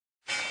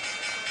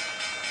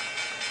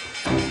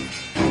The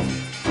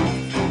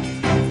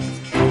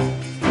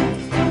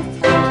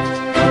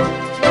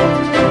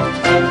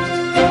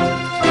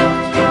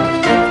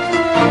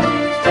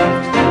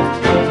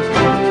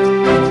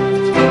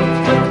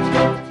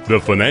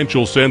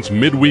Financial Sense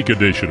Midweek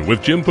Edition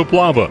with Jim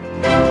Paplava.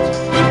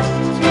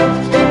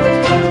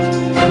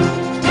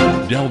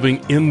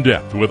 Delving in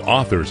depth with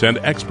authors and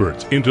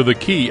experts into the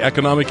key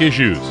economic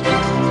issues.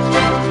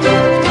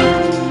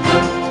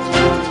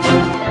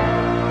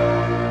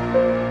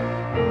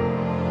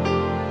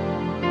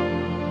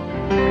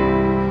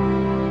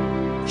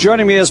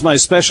 Joining me as my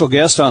special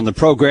guest on the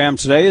program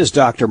today is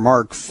Dr.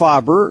 Marc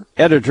Faber,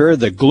 editor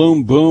of the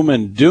Gloom, Boom,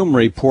 and Doom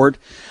Report.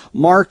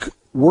 Marc,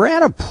 we're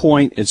at a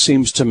point, it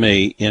seems to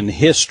me, in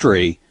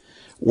history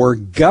where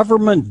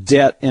government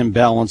debt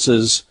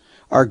imbalances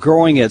are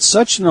growing at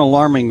such an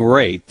alarming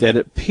rate that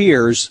it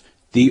appears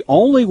the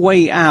only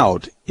way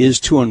out is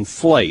to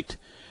inflate.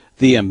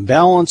 The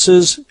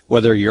imbalances,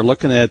 whether you're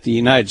looking at the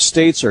United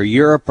States or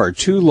Europe, are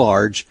too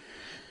large.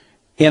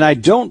 And I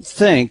don't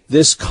think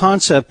this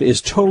concept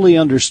is totally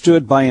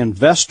understood by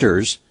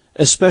investors,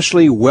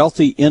 especially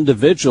wealthy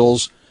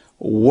individuals.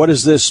 What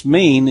does this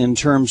mean in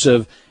terms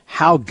of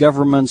how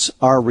governments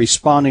are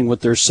responding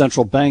with their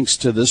central banks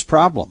to this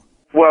problem?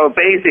 Well,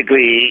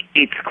 basically,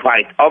 it's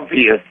quite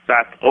obvious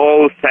that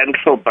all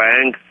central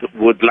banks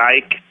would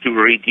like to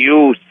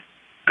reduce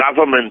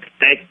government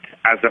debt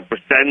as a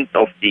percent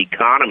of the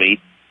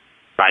economy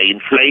by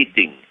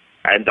inflating.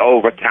 And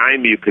over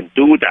time, you can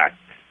do that.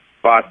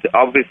 But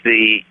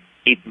obviously,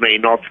 it may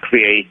not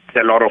create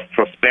a lot of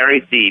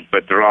prosperity,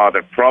 but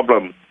rather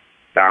problems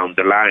down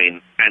the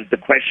line. And the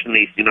question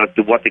is,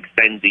 to what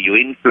extent do you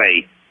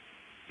inflate?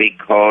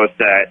 Because,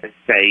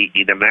 say,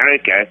 in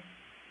America,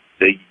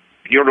 the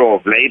Bureau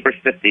of Labor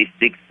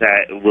Statistics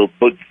will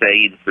put,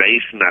 say,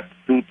 inflation at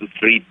 2 to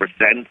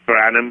 3%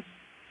 per annum,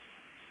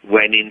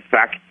 when in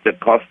fact the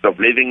cost of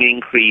living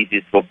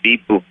increases for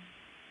people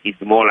is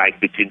more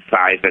like between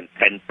 5 and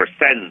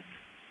 10%.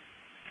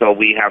 So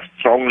we have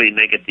strongly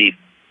negative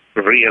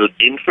real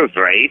interest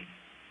rates,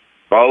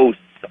 both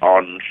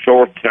on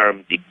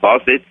short-term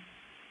deposits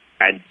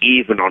and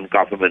even on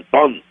government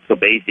bonds. So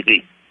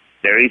basically,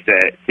 there is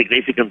a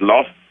significant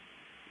loss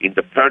in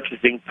the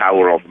purchasing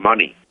power of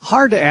money.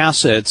 Hard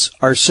assets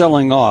are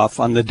selling off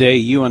on the day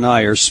you and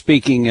I are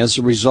speaking as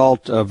a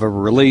result of a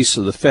release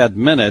of the Fed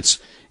minutes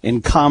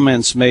in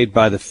comments made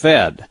by the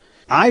Fed.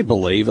 I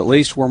believe, at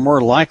least, we're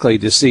more likely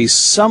to see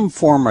some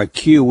form of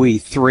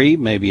QE3.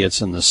 Maybe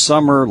it's in the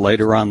summer,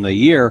 later on in the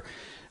year.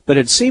 But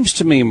it seems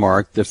to me,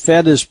 Marc, the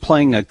Fed is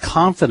playing a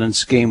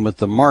confidence game with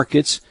the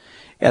markets.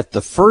 At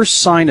the first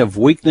sign of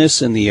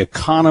weakness in the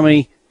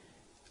economy,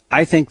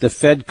 I think the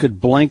Fed could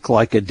blink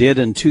like it did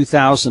in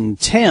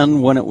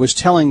 2010 when it was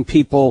telling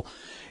people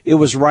it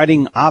was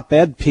writing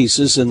op-ed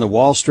pieces in the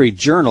Wall Street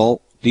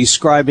Journal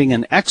describing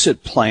an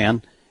exit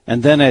plan,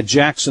 and then at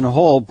Jackson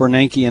Hole,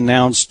 Bernanke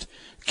announced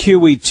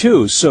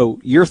QE2. So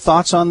your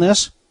thoughts on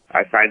this?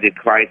 I find it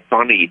quite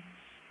funny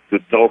to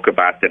talk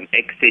about an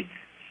exit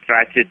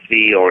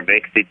strategy or an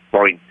exit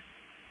point,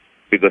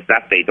 because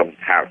that they don't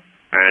have.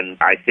 And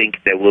I think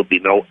there will be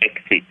no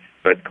exit,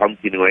 but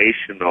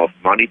continuation of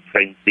money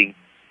printing.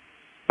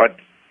 But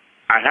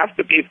I have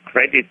to give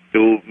credit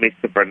to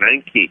Mr.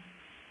 Bernanke.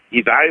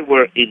 If I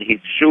were in his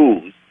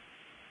shoes,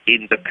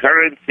 in the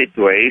current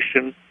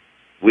situation,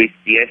 with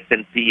the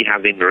S&P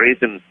having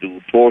risen to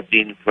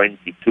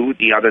 1422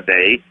 the other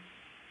day,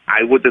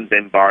 I wouldn't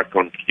embark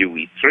on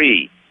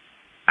QE3.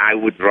 I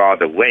would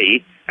rather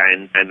wait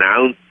and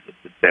announce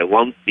that there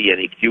won't be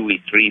any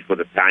QE3 for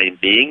the time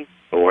being,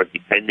 or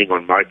depending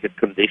on market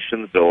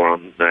conditions or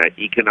on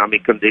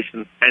economic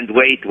conditions, and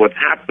wait what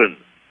happens.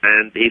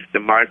 And if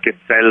the market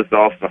sells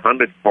off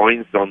 100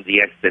 points on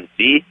the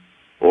S&P,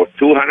 or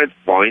 200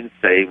 points,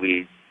 say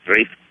we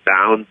drift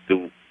down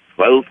to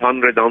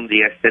 1,200 on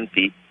the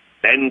S&P,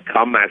 then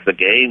come as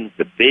again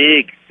the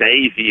big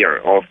savior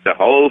of the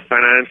whole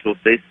financial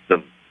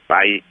system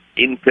by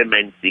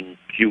implementing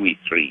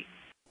QE3.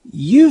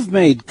 You've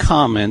made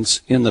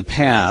comments in the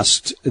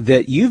past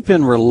that you've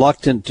been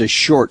reluctant to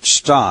short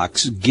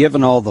stocks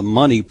given all the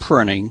money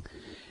printing.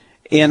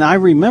 And I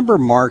remember,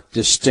 Marc,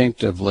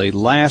 distinctively,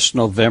 last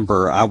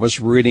November, I was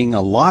reading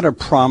a lot of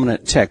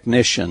prominent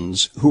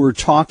technicians who were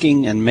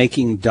talking and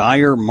making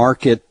dire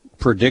market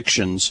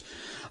predictions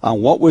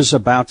on what was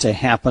about to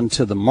happen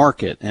to the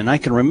market. And I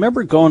can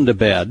remember going to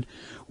bed,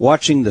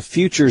 watching the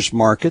futures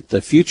market.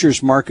 The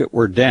futures market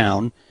were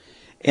down.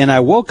 And I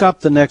woke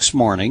up the next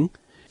morning.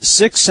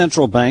 6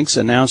 central banks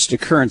announced a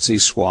currency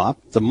swap.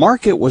 The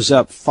market was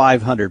up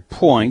 500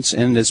 points,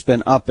 and it's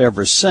been up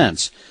ever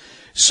since.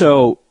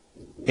 So,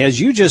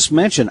 as you just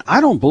mentioned, I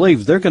don't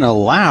believe they're going to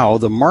allow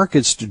the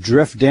markets to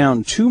drift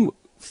down too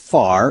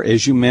far,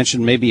 as you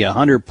mentioned, maybe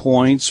 100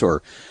 points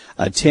or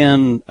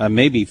 10,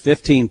 maybe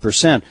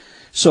 15%.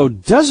 So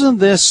doesn't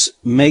this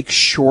make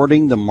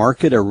shorting the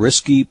market a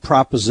risky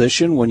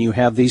proposition when you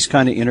have these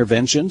kind of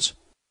interventions?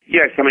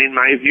 Yes, I mean,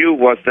 my view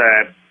was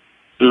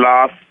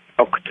last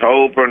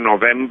October,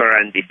 November,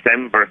 and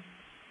December,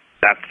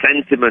 that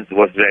sentiment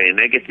was very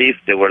negative.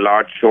 There were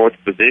large short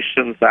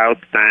positions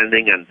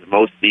outstanding, and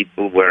most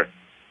people were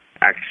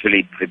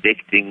actually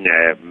predicting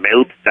a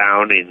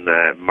meltdown in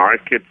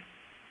markets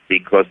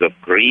because of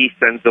Greece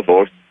and so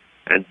forth.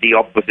 And the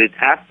opposite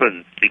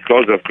happened.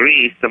 Because of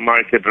Greece, the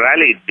market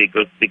rallied.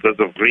 Because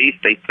of Greece,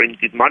 they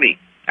printed money.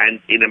 And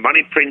in a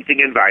money printing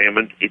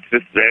environment, it's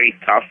just very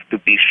tough to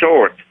be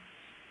short,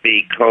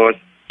 because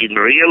in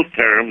real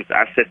terms,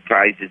 asset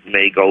prices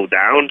may go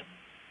down,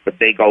 but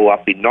they go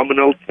up in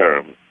nominal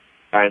terms.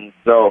 And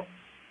so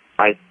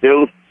I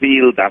still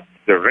feel that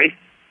the risk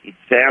is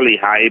fairly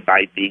high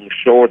by being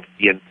short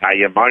the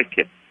entire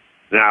market.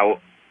 Now,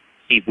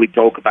 if we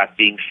talk about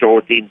being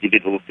short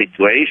individual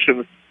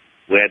situations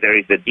where there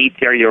is a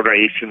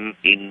deterioration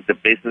in the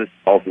business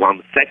of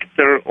one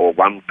sector or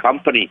one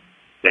company,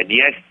 then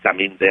yes, I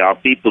mean, there are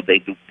people, they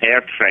do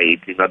pair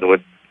trades. In other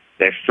words,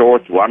 they're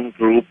short one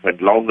group and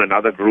long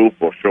another group,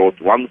 or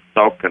short one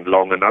stock and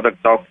long another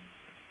stock,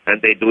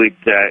 and they do it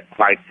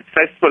quite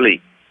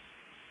successfully.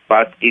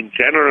 But in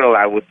general,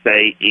 I would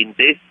say in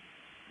this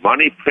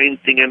money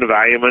printing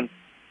environment,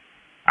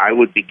 I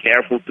would be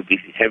careful to be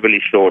heavily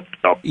short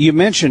stock. You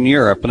mentioned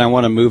Europe, and I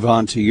want to move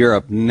on to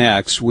Europe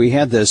next. We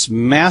had this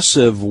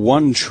massive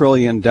 $1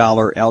 trillion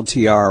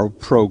LTR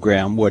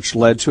program, which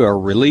led to a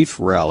relief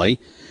rally.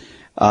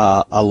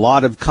 A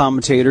lot of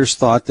commentators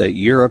thought that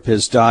Europe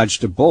has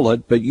dodged a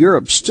bullet, but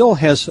Europe still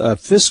has a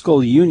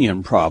fiscal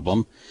union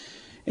problem.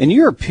 In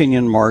your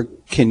opinion, Mark,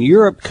 can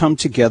Europe come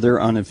together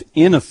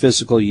in a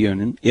fiscal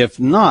union? If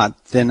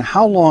not, then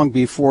how long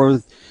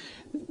before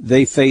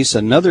they face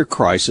another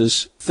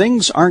crisis?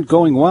 Things aren't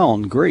going well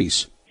in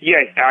Greece.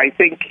 Yes, I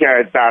think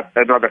that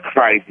another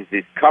crisis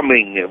is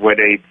coming,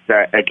 whether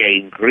it's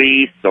again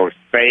Greece or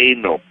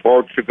Spain or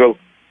Portugal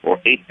or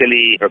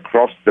Italy,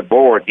 across the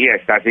board. Yes,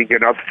 I think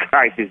another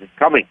crisis is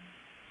coming.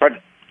 But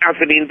as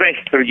an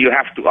investor, you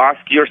have to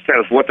ask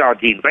yourself, what are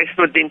the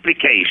investment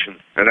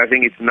implications? And I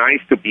think it's nice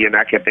to be an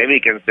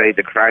academic and say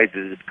the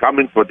crisis is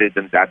coming for this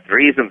and that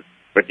reason.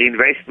 But the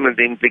investment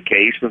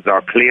implications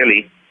are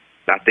clearly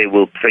that they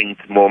will print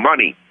more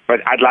money. But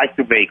I'd like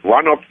to make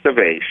one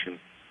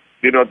observation.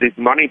 You know, this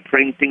money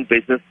printing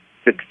business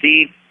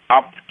succeeds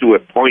up to a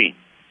point.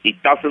 It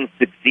doesn't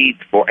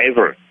succeed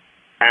forever.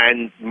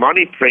 And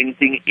money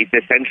printing is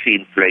essentially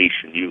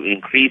inflation. You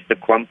increase the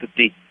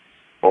quantity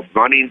of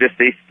money in the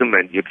system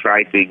and you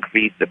try to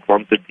increase the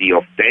quantity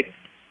of debt.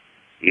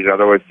 In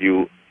other words,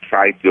 you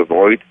try to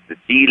avoid the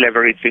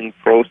deleveraging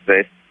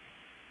process,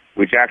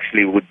 which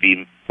actually would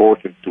be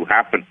important to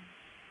happen.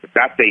 But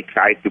that they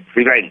try to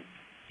prevent.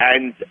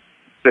 And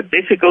the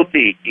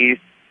difficulty is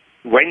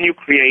when you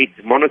create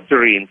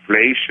monetary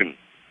inflation,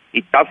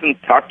 it doesn't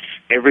touch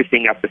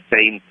everything at the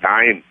same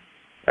time.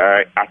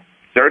 At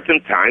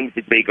certain times,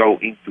 it may go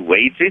into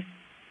wages,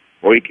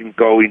 or it can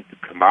go into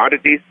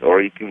commodities,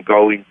 or it can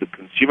go into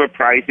consumer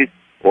prices,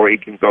 or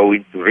it can go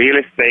into real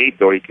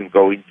estate, or it can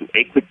go into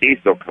equities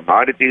or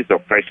commodities or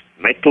precious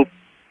metals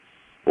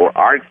or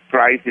art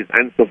prices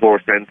and so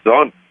forth and so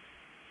on,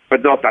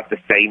 but not at the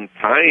same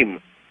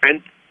time.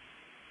 And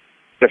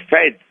the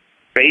Fed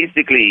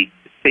basically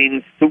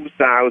since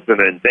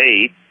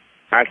 2008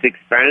 has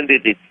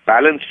expanded its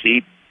balance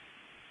sheet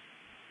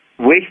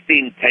with the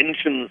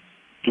intention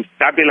to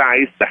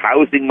stabilize the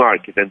housing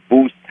market and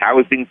boost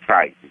housing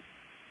prices.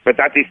 But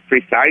that is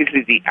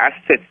precisely the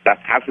asset that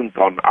hasn't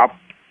gone up.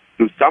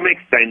 To some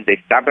extent,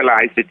 they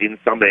stabilized it in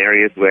some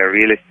areas where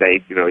real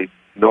estate, is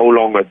no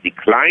longer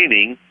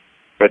declining,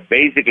 but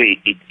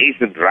basically it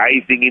isn't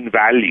rising in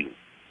value.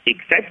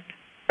 Except,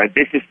 and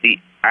this is the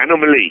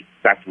anomaly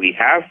that we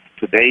have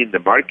today in the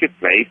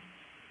marketplace,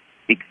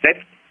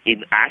 except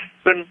in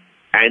Aspen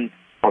and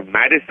on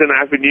Madison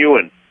Avenue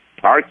and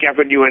Park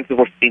Avenue and so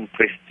forth, in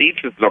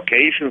prestigious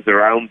locations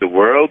around the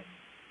world,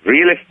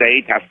 real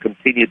estate has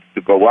continued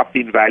to go up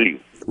in value.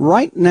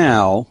 Right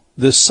now,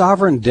 the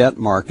sovereign debt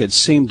markets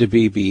seem to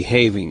be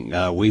behaving.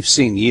 We've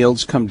seen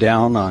yields come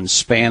down on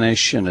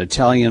Spanish and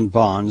Italian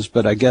bonds,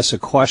 but I guess a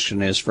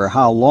question is for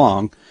how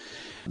long.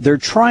 They're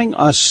trying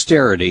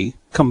austerity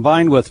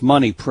combined with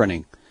money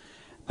printing.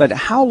 But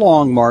how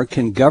long, Mark,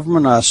 can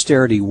government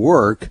austerity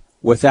work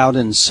without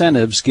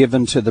incentives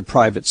given to the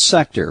private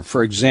sector?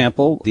 For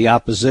example, the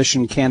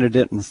opposition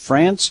candidate in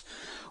France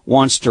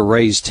wants to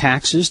raise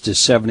taxes to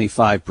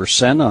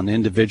 75% on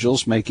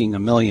individuals making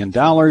 $1 million.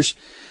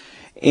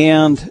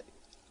 And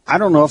I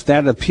don't know if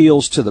that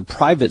appeals to the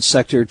private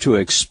sector to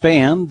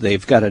expand.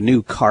 They've got a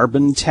new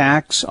carbon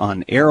tax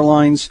on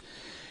airlines.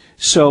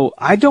 So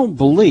I don't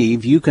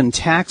believe you can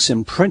tax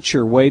and print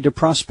your way to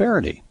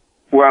prosperity.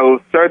 Well,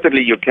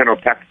 certainly you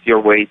cannot tax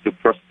your way to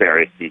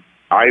prosperity.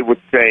 I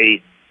would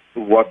say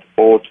what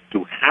ought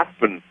to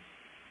happen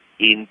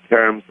in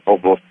terms of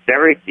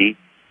austerity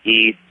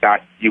is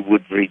that you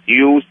would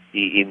reduce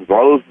the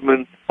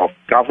involvement of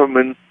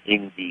government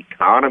in the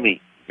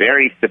economy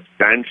very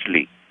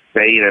substantially.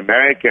 Say in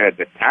America,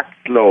 the tax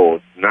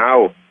laws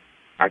now,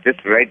 I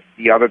just read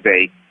the other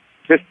day,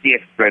 just the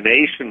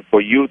explanation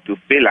for you to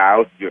fill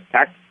out your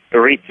tax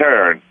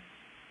return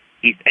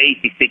is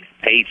 86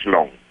 pages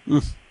long.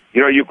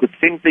 You could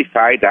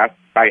simplify that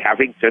by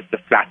having just a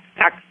flat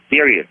tax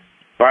period.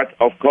 But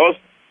of course,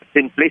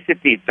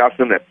 simplicity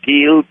doesn't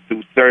appeal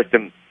to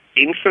certain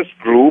interest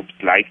groups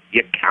like the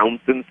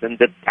accountants and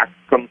the tax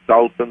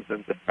consultants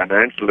and the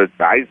financial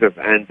advisors,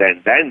 and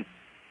then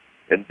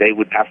they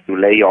would have to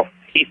lay off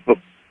people.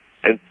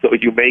 And so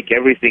you make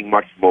everything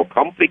much more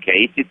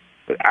complicated.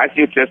 But as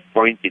you just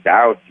pointed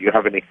out, you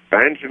have an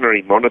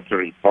expansionary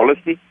monetary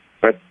policy,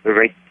 but a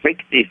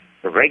restrictive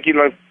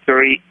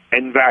regulatory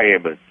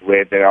environment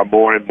where there are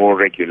more and more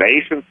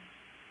regulations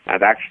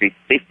and actually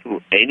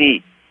stifle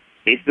any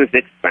business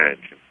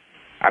expansion.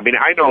 I mean,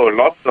 I know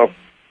lots of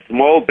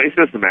small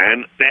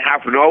businessmen, they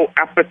have no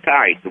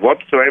appetite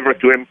whatsoever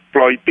to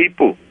employ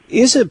people.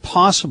 Is it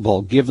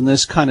possible, given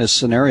this kind of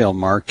scenario,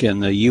 Mark, in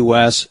the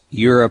U.S.,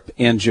 Europe,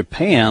 and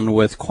Japan,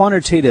 with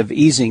quantitative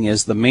easing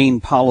as the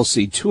main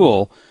policy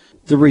tool,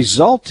 the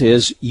result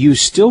is you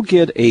still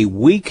get a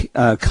weak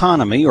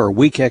economy or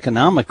weak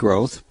economic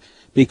growth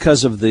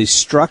because of the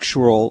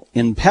structural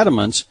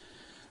impediments,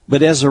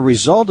 but as a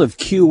result of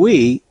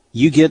QE,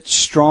 you get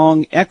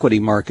strong equity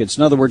markets.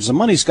 In other words, the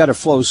money's got to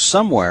flow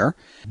somewhere.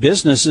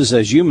 Businesses,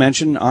 as you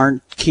mentioned,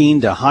 aren't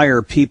keen to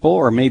hire people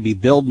or maybe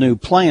build new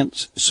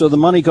plants, so the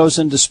money goes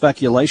into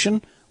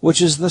speculation,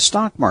 which is the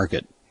stock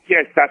market.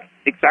 Yes, that's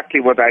exactly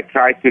what I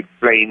tried to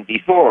explain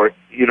before.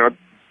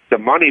 The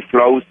money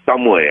flows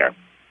somewhere.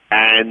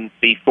 And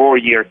before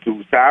year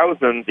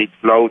 2000, it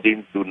flowed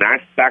into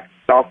NASDAQ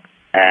stocks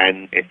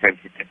and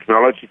essentially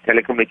technology,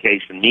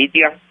 telecommunication,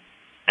 media.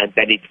 And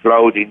then it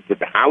flowed into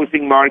the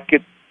housing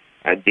market.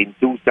 And in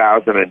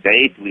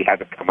 2008, we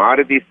had a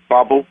commodities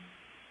bubble.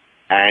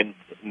 And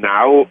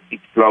now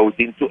it flows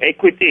into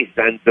equities.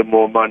 And the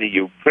more money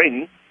you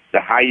print, the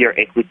higher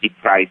equity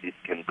prices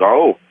can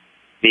go.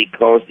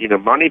 Because in a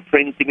money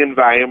printing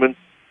environment,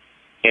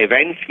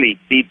 eventually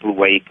people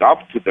wake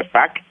up to the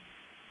fact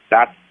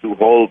that to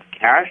hold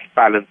cash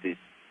balances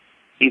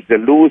is a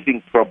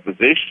losing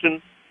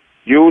proposition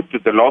due to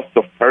the loss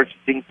of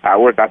purchasing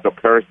power that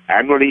occurs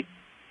annually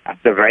at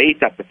the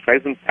rate at the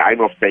present time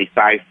of, say,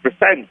 5%,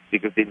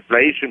 because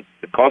inflation,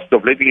 the cost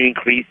of living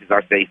increases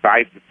are, say,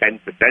 5 to 10%.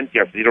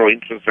 You have zero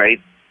interest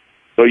rates,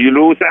 so you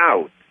lose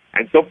out.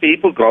 And so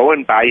people go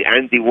and buy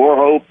Andy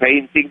Warhol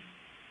paintings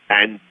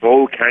and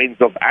all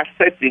kinds of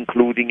assets,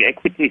 including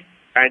equities.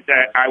 And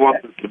I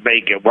wanted to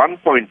make one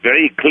point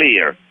very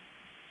clear.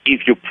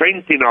 If you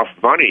print enough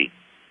money,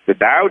 the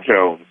Dow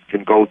Jones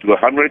can go to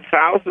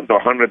 100,000 or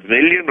 100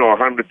 million or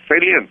 100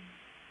 trillion.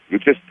 You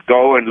just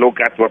go and look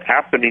at what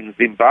happened in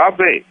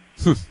Zimbabwe.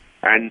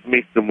 And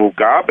Mr.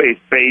 Mugabe is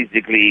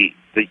basically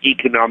the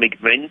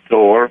economic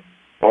mentor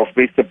of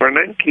Mr.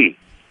 Bernanke.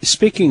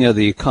 Speaking of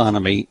the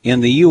economy,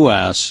 in the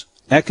U.S.,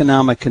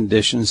 economic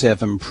conditions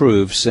have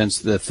improved since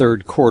the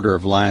third quarter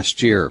of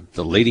last year.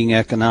 The leading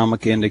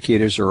economic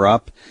indicators are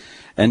up,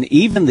 and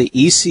even the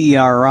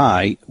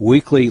ECRI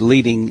weekly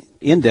leading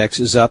index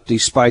is up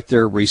despite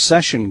their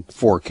recession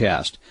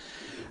forecast.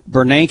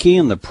 Bernanke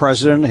and the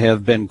president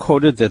have been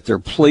quoted that they're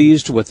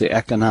pleased with the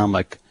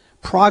economic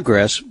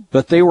progress,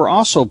 but they were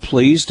also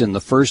pleased in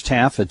the first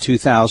half of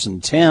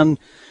 2010,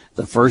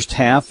 the first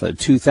half of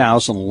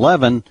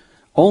 2011,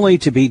 only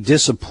to be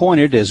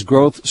disappointed as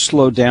growth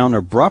slowed down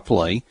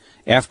abruptly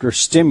after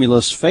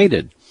stimulus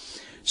faded.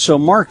 So,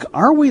 Mark,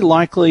 are we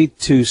likely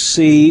to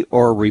see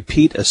or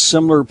repeat a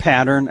similar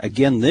pattern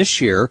again this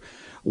year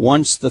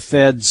once the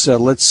Fed's,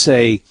 let's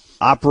say,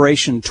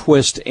 Operation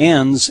Twist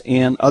ends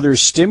and other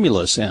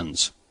stimulus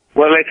ends?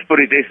 Well, let's put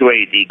it this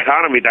way. The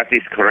economy, that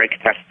is correct,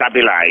 has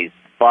stabilized.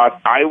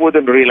 But I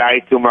wouldn't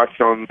rely too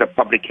much on the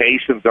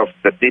publications of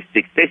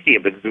statistics this year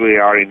because we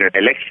are in an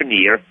election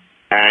year.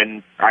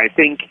 And I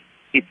think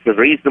it's a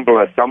reasonable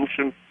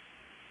assumption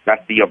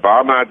that the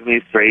Obama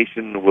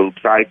administration will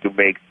try to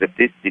make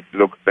statistics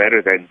look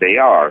better than they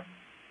are.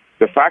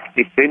 The fact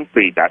is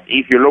simply that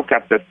if you look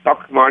at the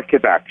stock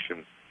market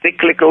action,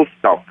 cyclical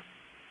stocks,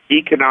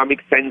 economic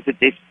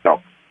sensitive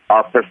stocks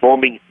are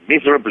performing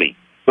miserably.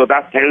 So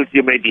that tells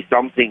you maybe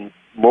something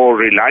more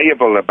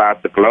reliable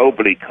about the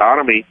global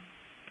economy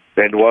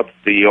than what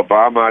the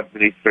Obama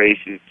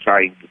administration is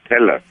trying to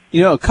tell us.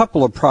 A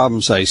couple of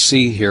problems I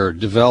see here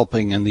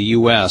developing in the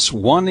U.S.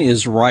 One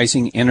is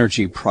rising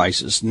energy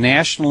prices.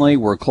 Nationally,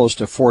 we're close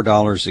to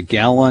 $4 a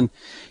gallon.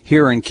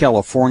 Here in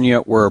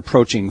California, we're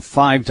approaching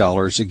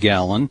 $5 a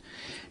gallon.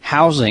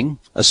 Housing,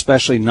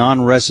 especially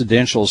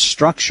non-residential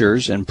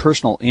structures and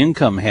personal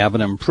income,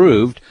 haven't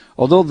improved,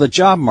 although the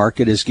job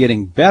market is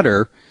getting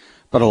better,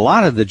 but a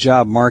lot of the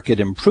job market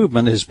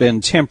improvement has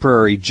been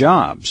temporary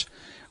jobs.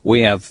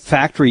 We have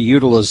factory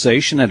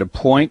utilization at a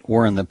point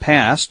where in the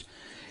past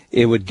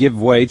it would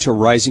give way to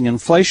rising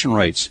inflation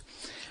rates.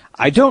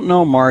 I don't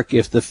know, Mark,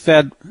 if the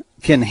Fed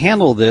can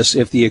handle this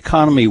if the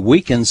economy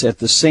weakens at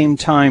the same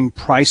time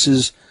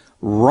prices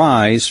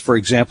rise, for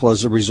example,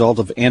 as a result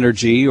of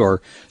energy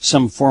or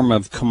some form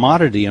of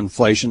commodity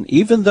inflation,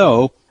 even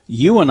though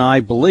you and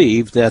I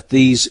believe that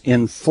these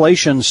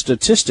inflation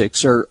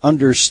statistics are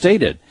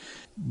understated.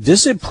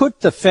 Does it put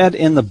the Fed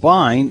in the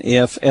bind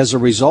if, as a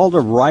result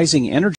of rising energy